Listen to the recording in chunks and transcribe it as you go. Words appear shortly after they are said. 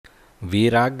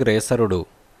వీరాగ్రేసరుడు.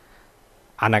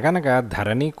 అనగనగా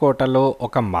ధరణికోటలో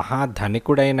ఒక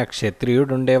మహాధనికుడైన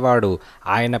క్షత్రియుడుండేవాడు.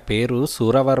 ఆయన పేరు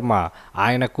శూరవర్మ.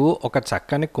 ఆయనకు ఒక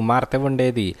చక్కని కుమార్తె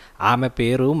ఉండేది. ఆమె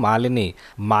పేరు మాలిని.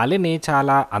 మాలిని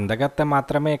చాలా అందగత్తె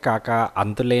మాత్రమే కాక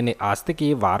అంతులేని ఆస్తికి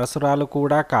వారసురాలు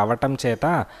కూడా కావటం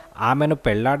చేత ఆమెను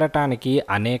పెళ్లాడటానికి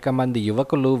అనేక మంది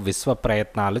యువకులు విశ్వ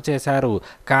ప్రయత్నాలు చేశారు.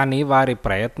 కానీ వారి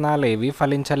ప్రయత్నాలేవీ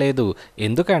ఫలించలేదు.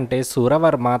 ఎందుకంటే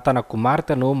శూరవర్మ తన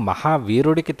కుమార్తెను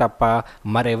మహావీరుడికి తప్ప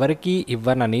మరెవరికీ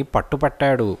ఇవ్వనని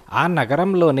పట్టుపట్టాడు. ఆ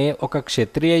నగరంలోనే ఒక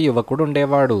క్షత్రియ యువకుడు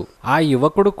ఉండేవాడు. ఆ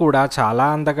యువకుడు కూడా చాలా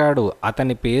అందగాడు.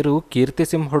 అతని పేరు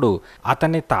కీర్తిసింహుడు.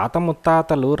 అతని తాత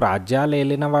ముత్తాతలు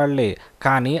రాజ్యాలేలిన వాళ్లే.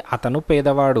 కానీ అతను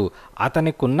పేదవాడు.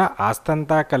 అతనికున్న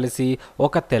ఆస్తంతా కలిసి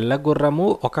ఒక తెల్ల గుర్రము,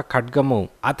 ఒక ఖడ్గము.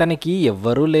 అతనికి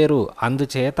ఎవ్వరూ లేరు.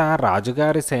 అందుచేత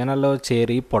రాజుగారి సేనలో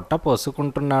చేరి పొట్ట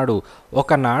పోసుకుంటున్నాడు.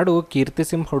 ఒకనాడు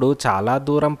కీర్తిసింహుడు చాలా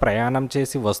దూరం ప్రయాణం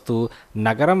చేసి వస్తూ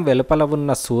నగరం వెలుపల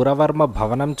ఉన్న శూరవర్మ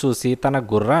భవనం చూసి తన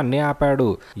గుర్రాన్ని ఆపాడు.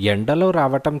 ఎండలో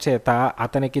రావటం చేత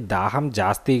అతనికి దాహం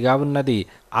జాస్తిగా ఉన్నది.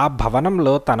 ఆ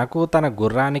భవనంలో తనకు తన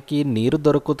గుర్రానికి నీరు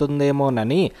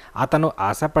దొరుకుతుందేమోనని అతను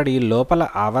ఆశపడి లోపల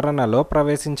ఆవరణలో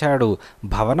ప్రవేశించాడు.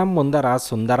 భవనం ముందర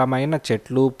సుందరమైన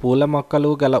చెట్లు, పూల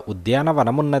మొక్కలు గల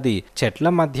ఉద్యానవనమున్నది. చెట్ల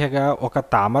మధ్యగా ఒక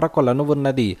తామర కొలను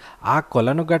ఉన్నది. ఆ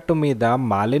కొలను గట్టు మీద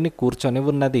మాలిని కూర్చొని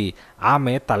ఉన్నది.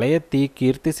 ఆమె తల ఎత్తి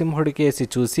కీర్తిసింహుడికేసి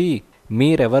చూసి,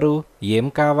 మీరెవరు, ఏం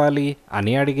కావాలి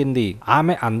అని అడిగింది.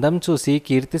 ఆమె అందం చూసి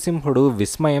కీర్తిసింహుడు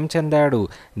విస్మయం చెందాడు.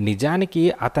 నిజానికి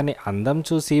అతని అందం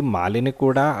చూసి మాలిని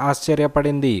కూడా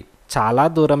ఆశ్చర్యపడింది. చాలా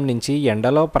దూరం నుంచి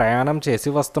ఎండలో ప్రయాణం చేసి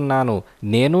వస్తున్నాను.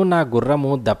 నేను నా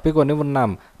గుర్రము దప్పికొని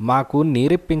ఉన్నాం. మాకు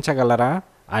నీరిప్పించగలరా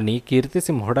అని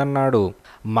కీర్తిసింహుడన్నాడు.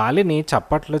 మాలిని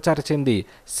చప్పట్లు చరిచింది.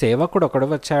 సేవకుడొకడు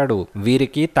వచ్చాడు.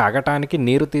 వీరికి తాగటానికి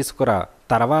నీరు తీసుకురా,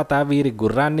 తర్వాత వీరి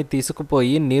గుర్రాన్ని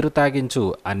తీసుకుపోయి నీరు తాగించు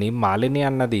అని మాలిని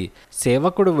అన్నది.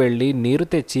 సేవకుడు వెళ్ళి నీరు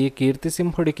తెచ్చి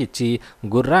కీర్తిసింహుడికిచ్చి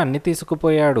గుర్రాన్ని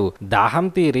తీసుకుపోయాడు. దాహం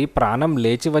తీరి ప్రాణం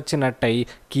లేచి వచ్చినట్టయి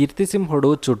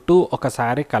కీర్తిసింహుడు చుట్టూ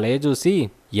ఒకసారి కలయజూసి,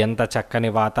 ఎంత చక్కని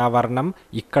వాతావరణం,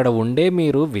 ఇక్కడ ఉండే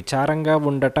మీరు విచారంగా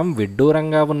ఉండటం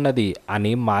విడ్డూరంగా ఉన్నది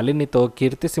అని మాలినితో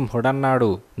కీర్తిసింహుడన్నాడు.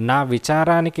 నా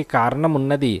విచారానికి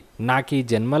కారణమున్నది. నాకీ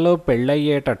జన్మలో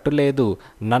పెళ్ళయ్యేటట్టు లేదు.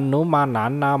 నన్ను మా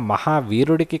నాన్న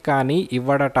మహావీరుడికి కానీ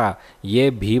ఇవ్వడట. ఏ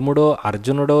భీముడో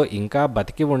అర్జునుడో ఇంకా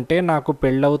బతికి ఉంటే నాకు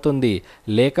పెళ్ళవుతుంది,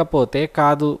 లేకపోతే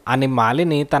కాదు అని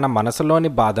మాలిని తన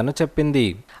మనసులోని బాధను చెప్పింది.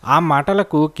 ఆ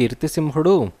మాటలకు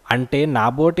కీర్తిసింహుడు, అంటే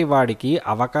నాబోటి వాడికి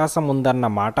అవకాశం ఉందన్న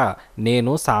మాట.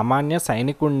 నేను సామాన్య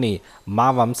సైనికుణ్ణి. మా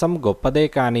వంశం గొప్పదే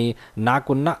కానీ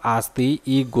నాకున్న ఆస్తి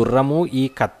ఈ గుర్రము, ఈ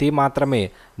కత్తి మాత్రమే.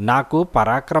 నాకు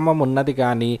పరాక్రమం ఉన్నది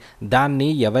గాని దాన్ని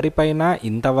ఎవరిపైనా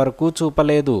ఇంతవరకు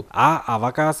చూపలేదు. ఆ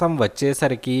అవకాశం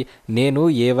వచ్చేసరికి నేను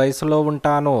ఏ వయసులో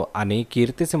ఉంటానో అని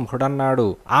కీర్తిసింహుడన్నాడు.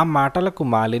 ఆ మాటలకు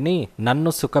మాలిని,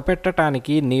 నన్ను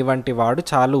సుఖపెట్టటానికి నీ వంటి వాడు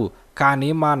చాలు,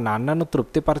 కానీ మా నాన్నను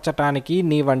తృప్తిపరచటానికి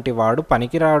నీ వంటి వాడు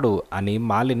పనికిరాడు అని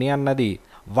మాలిని అన్నది.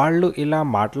 వాళ్ళు ఇలా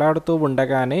మాట్లాడుతూ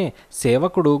ఉండగానే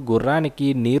సేవకుడు గుర్రానికి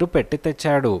నీరు పెట్టి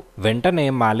తెచ్చాడు. వెంటనే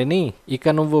మాలిని, ఇక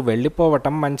నువ్వు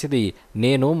వెళ్ళిపోవటం మంచిది.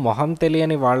 నేను మొహం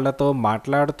తెలియని వాళ్లతో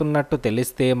మాట్లాడుతున్నట్టు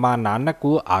తెలిస్తే మా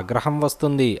నాన్నకు ఆగ్రహం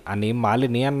వస్తుంది అని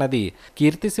మాలిని అన్నది.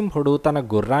 కీర్తిసింహుడు తన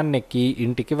గుర్రాన్నెక్కి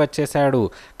ఇంటికి వచ్చేశాడు.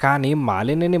 కానీ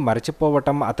మాలినిని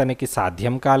మరచిపోవటం అతనికి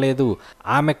సాధ్యం కాలేదు.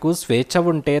 ఆమెకు స్వేచ్ఛ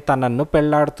ఉంటే తనన్ను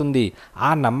పెళ్లాడుతుంది.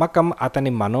 ఆ నమ్మకం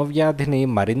అతని మనోవ్యాధిని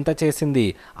మరింత చేసింది.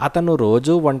 అతను రోజు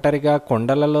ఒంటరిగా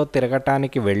కొండలలో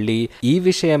తిరగటానికి వెళ్ళి ఈ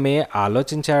విషయమే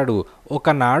ఆలోచించాడు.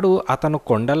 ఒకనాడు అతను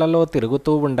కొండలలో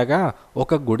తిరుగుతూ ఉండగా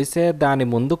ఒక గుడిసె, దాని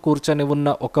ముందు కూర్చొని ఉన్న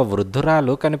ఒక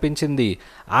వృద్ధురాలు కనిపించింది.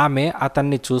 ఆమె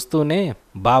అతన్ని చూస్తూనే,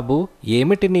 బాబు,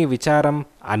 ఏమిటి నీ విచారం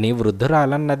అని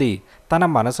వృద్ధురాలన్నది. తన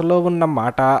మనసులో ఉన్న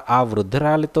మాట ఆ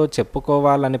వృద్ధురాలితో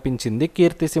చెప్పుకోవాలనిపించింది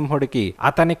కీర్తిసింహుడికి.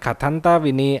 అతని కథంతా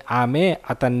విని ఆమె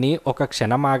అతన్ని ఒక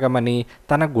క్షణమాగమని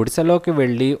తన గుడిసెలోకి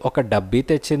వెళ్ళి ఒక డబ్బీ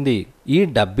తెచ్చింది. ఈ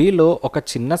డబ్బీలో ఒక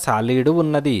చిన్న సాలీడు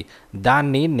ఉన్నది.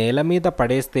 దాన్ని నేల మీద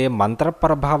పడేస్తే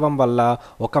మంత్రప్రభావం వల్ల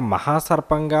ఒక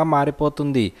మహాసర్పంగా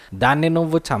మారిపోతుంది. దాన్ని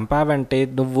నువ్వు చంపావంటే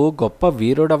నువ్వు గొప్ప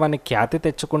వీరుడవని ఖ్యాతి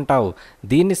తెచ్చుకుంటావు.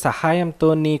 దీని సహాయంతో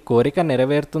నీ కోరిక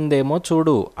నెరవేరుతుందేమో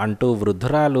చూడు అంటూ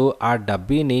వృద్ధురాలు ఆ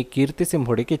డబ్బీని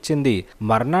కీర్తిసింహుడికిచ్చింది.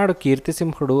 మర్నాడు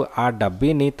కీర్తిసింహుడు ఆ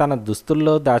డబ్బీని తన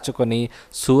దుస్తుల్లో దాచుకొని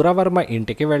శూరవర్మ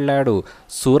ఇంటికి వెళ్ళాడు.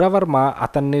 శూరవర్మ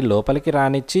అతన్ని లోపలికి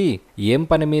రానిచ్చి, ఏం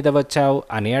పని మీద వచ్చావు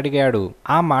అని అడిగాడు.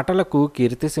 ఆ మాటలకు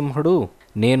కీర్తిసింహుడు,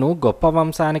 నేను గొప్ప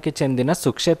వంశానికి చెందిన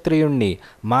సుక్షత్రియుణ్ణి.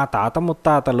 మా తాత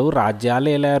ముత్తాతలు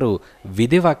రాజ్యాలేలారు.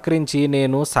 విధి వక్రించి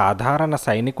నేను సాధారణ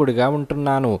సైనికుడిగా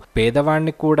ఉంటున్నాను,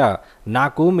 పేదవాణ్ణి కూడా.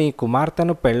 నాకు మీ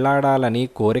కుమార్తెను పెళ్లాడాలని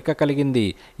కోరిక కలిగింది.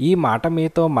 ఈ మాట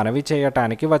మీతో మనవి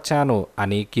చేయటానికి వచ్చాను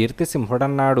అని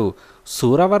కీర్తిసింహుడన్నాడు.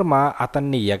 శూరవర్మ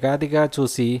అతన్ని యగాదిగా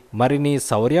చూసి, మరి నీ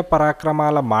శౌర్య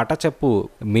పరాక్రమాల మాట చెప్పు,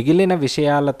 మిగిలిన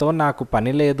విషయాలతో నాకు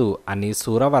పని లేదు అని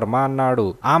శూరవర్మ అన్నాడు.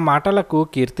 ఆ మాటలకు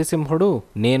కీర్తిసింహుడు,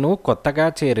 నేను కొత్తగా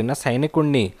చేరిన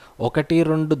సైనికుణ్ణి.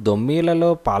 1-2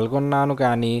 దొమ్మీలలో పాల్గొన్నాను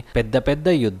గాని పెద్ద పెద్ద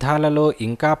యుద్ధాలలో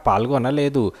ఇంకా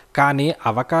పాల్గొనలేదు. కానీ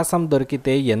అవకాశం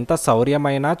దొరికితే ఎంత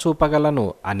శౌర్యమైనా చూపగలను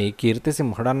అని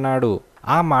కీర్తిసింహుడన్నాడు.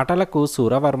 ఆ మాటలకు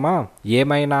శూరవర్మ,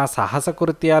 ఏమైనా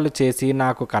సాహసకృత్యాలు చేసి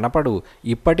నాకు కనపడు,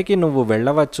 ఇప్పటికి నువ్వు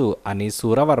వెళ్ళవచ్చు అని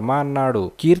శూరవర్మ అన్నాడు.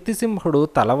 కీర్తిసింహుడు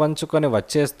తల వంచుకొని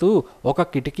వచ్చేస్తూ ఒక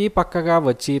కిటికీ పక్కగా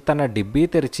వచ్చి తన డిబ్బీ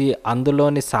తెరిచి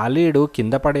అందులోని సాలీడు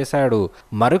కింద పడేశాడు.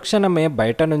 మరుక్షణమే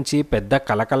బయట నుంచి పెద్ద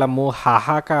కలకలము,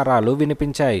 హాహాకారాలు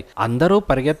వినిపించాయి. అందరూ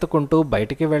పరిగెత్తుకుంటూ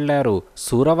బయటికి వెళ్లారు.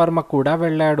 శూరవర్మ కూడా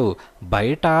వెళ్ళాడు.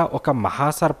 బయట ఒక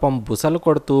మహాసర్పం బుసలు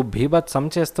కొడుతూ భీభత్సం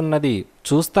చేస్తున్నది.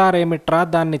 చూస్తారేమిట్రా,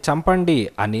 దాన్ని చంపండి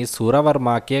అని శూరవర్మ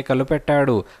కేకలు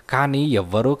పెట్టాడు. కానీ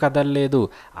ఎవ్వరూ కదల్లేదు.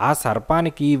 ఆ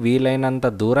సర్పానికి వీలైనంత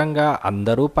దూరంగా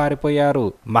అందరూ పారిపోయారు.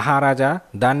 మహారాజా,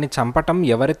 దాన్ని చంపటం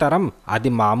ఎవరితరం?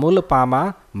 అది మామూలు పామా,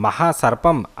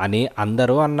 మహాసర్పం అని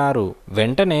అందరూ అన్నారు.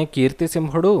 వెంటనే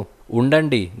కీర్తిసింహుడు,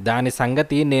 ఉండండి, దాని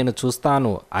సంగతి నేను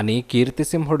చూస్తాను అని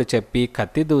కీర్తిసింహుడు చెప్పి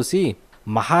కత్తి దూసి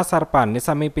మహాసర్పాన్ని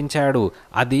సమీపించాడు.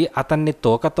 అది అతన్ని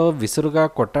తోకతో విసురుగా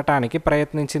కొట్టడానికి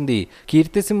ప్రయత్నించింది.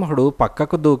 కీర్తిసింహుడు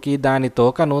పక్కకు దూకి దాని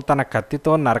తోకను తన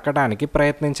కత్తితో నరకడానికి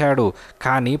ప్రయత్నించాడు.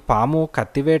 కానీ పాము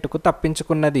కత్తివేటుకు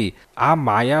తప్పించుకున్నది. ఆ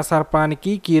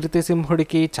మాయాసర్పానికి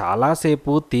కీర్తిసింహుడికి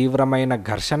చాలాసేపు తీవ్రమైన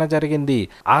ఘర్షణ జరిగింది.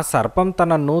 ఆ సర్పం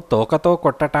తనను తోకతో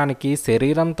కొట్టటానికి,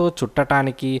 శరీరంతో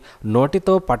చుట్టటానికి,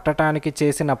 నోటితో పట్టటానికి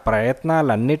చేసిన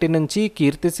ప్రయత్నాలన్నిటి నుంచి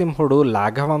కీర్తిసింహుడు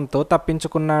లాఘవంతో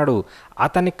తప్పించుకున్నాడు.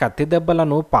 అతని కత్తి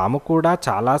దెబ్బలను పాము కూడా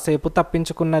చాలాసేపు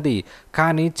తప్పించుకున్నది.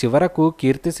 కానీ చివరకు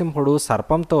కీర్తిసింహుడు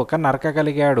సర్పం తోక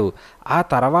నరకగలిగాడు. ఆ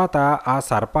తర్వాత ఆ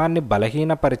సర్పాన్ని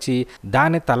బలహీనపరిచి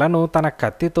దాని తలను తన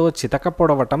కత్తితో చితక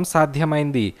పొడవటం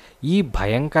సాధ్యమైంది. ఈ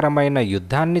భయంకరమైన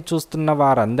యుద్ధాన్ని చూస్తున్న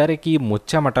వారందరికీ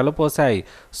ముచ్చెమటలు పోశాయి.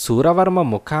 శూరవర్మ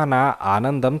ముఖాన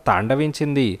ఆనందం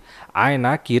తాండవించింది.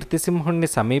 ఆయన కీర్తిసింహుణ్ణి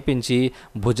సమీపించి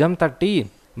భుజం తట్టి,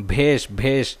 భేష్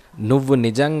భేష్, నువ్వు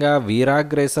నిజంగా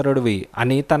వీరాగ్రేసరుడివి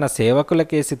అని తన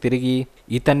సేవకులకేసి తిరిగి,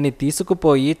 ఇతన్ని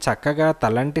తీసుకుపోయి చక్కగా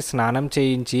తలంటి స్నానం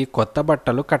చేయించి కొత్త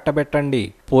బట్టలు కట్టబెట్టండి,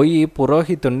 పోయి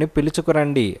పురోహితుణ్ణి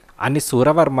పిలుచుకురండి అని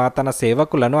శూరవర్మ తన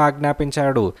సేవకులను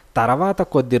ఆజ్ఞాపించాడు. తర్వాత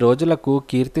కొద్ది రోజులకు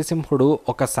కీర్తిసింహుడు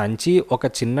ఒక సంచి, ఒక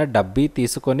చిన్న డబ్బీ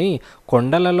తీసుకొని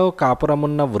కొండలలో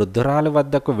కాపురమున్న వృద్ధురాలు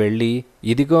వద్దకు వెళ్ళి,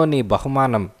 ఇదిగో నీ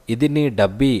బహుమానం, ఇది నీ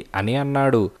డబ్బీ అని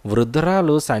అన్నాడు.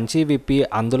 వృద్ధురాలు సంచి విప్పి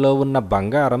అందులో ఉన్న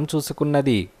బంగారం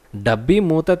చూసుకున్నది. డబ్బీ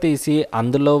మూత తీసి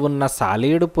అందులో ఉన్న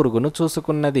సాలీడు పురుగును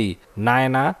చూసుకున్నది.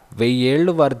 నాయనా, 1000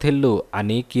 ఏళ్లు వర్ధిల్లు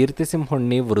అని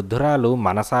కీర్తిసింహుణ్ణి వృద్ధురాలు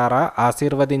మనసారా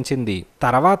ఆశీర్వదించింది.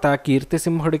 తర్వాత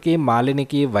కీర్తిసింహుడికి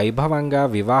మాలినికి వైభవంగా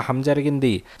వివాహం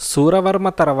జరిగింది. శూరవర్మ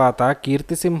తర్వాత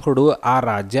కీర్తిసింహుడు ఆ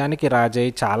రాజ్యానికి రాజై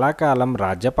చాలా కాలం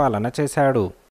రాజ్యపాలన చేశాడు.